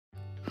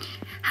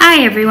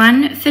Hi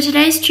everyone, for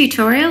today's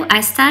tutorial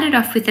I started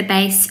off with a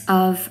base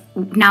of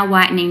nail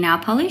whitening nail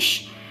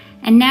polish,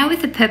 and now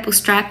with the purple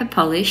striper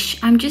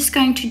polish I'm just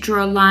going to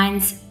draw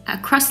lines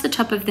across the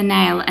top of the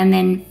nail and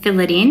then fill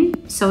it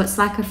in so it's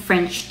like a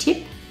French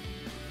tip.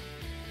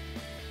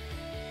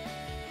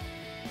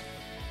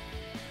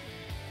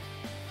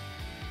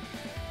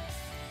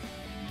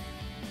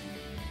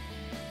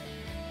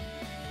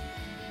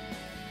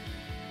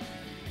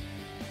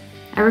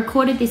 I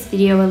recorded this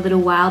video a little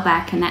while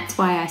back and that's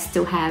why I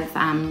still have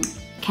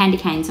candy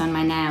canes on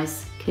my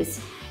nails, because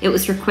it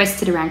was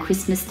requested around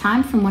Christmas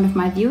time from one of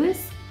my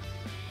viewers.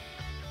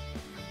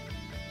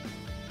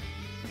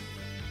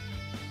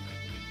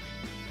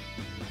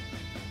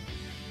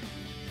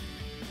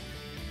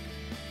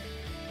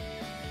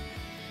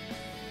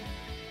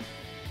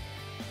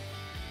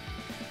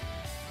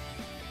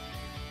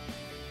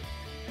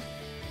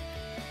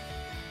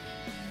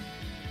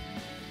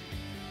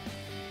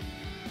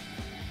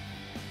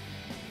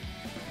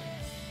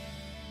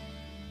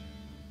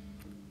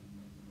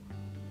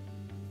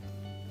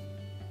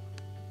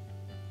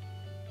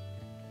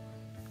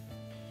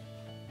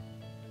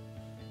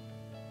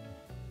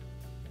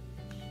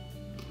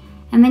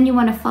 And then you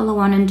want to follow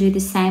on and do the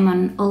same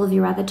on all of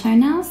your other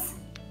toenails.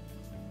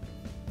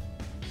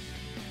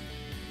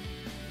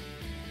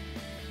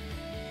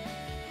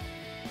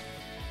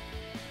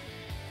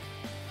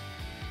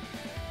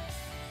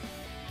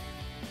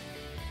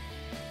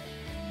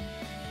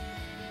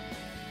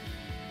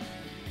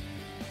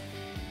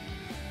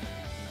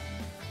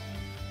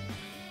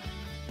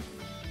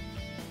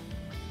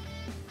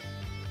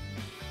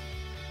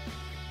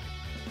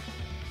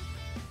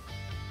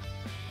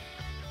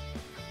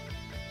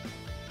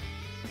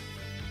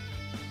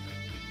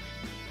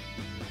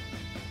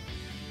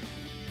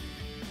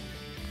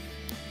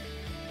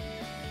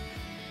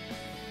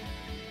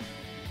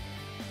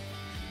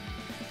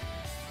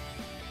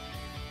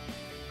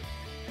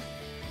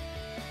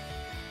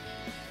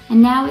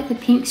 And now with the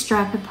pink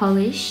striper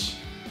polish,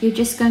 you're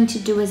just going to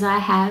do as I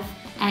have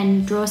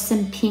and draw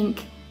some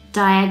pink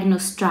diagonal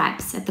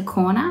stripes at the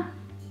corner.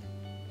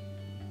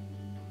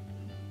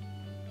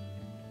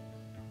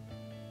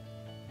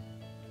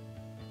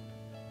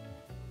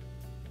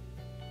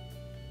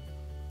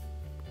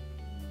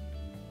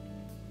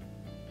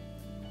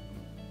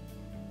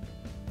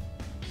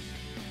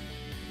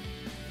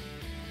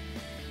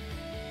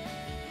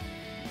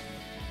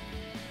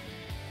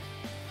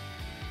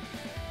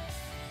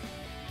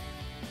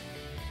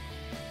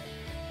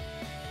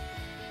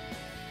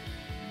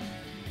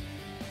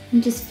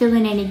 And just fill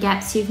in any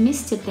gaps you've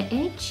missed at the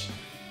edge.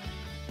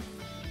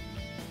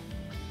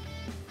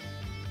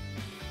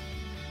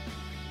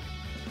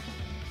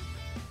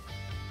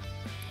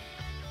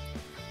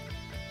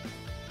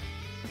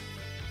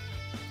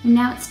 And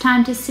now it's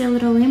time to seal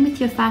it all in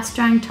with your fast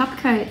drying top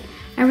coat.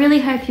 I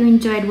really hope you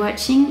enjoyed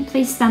watching.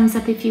 Please thumbs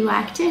up if you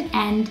liked it,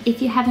 and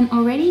if you haven't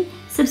already,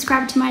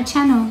 subscribe to my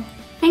channel.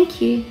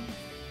 Thank you.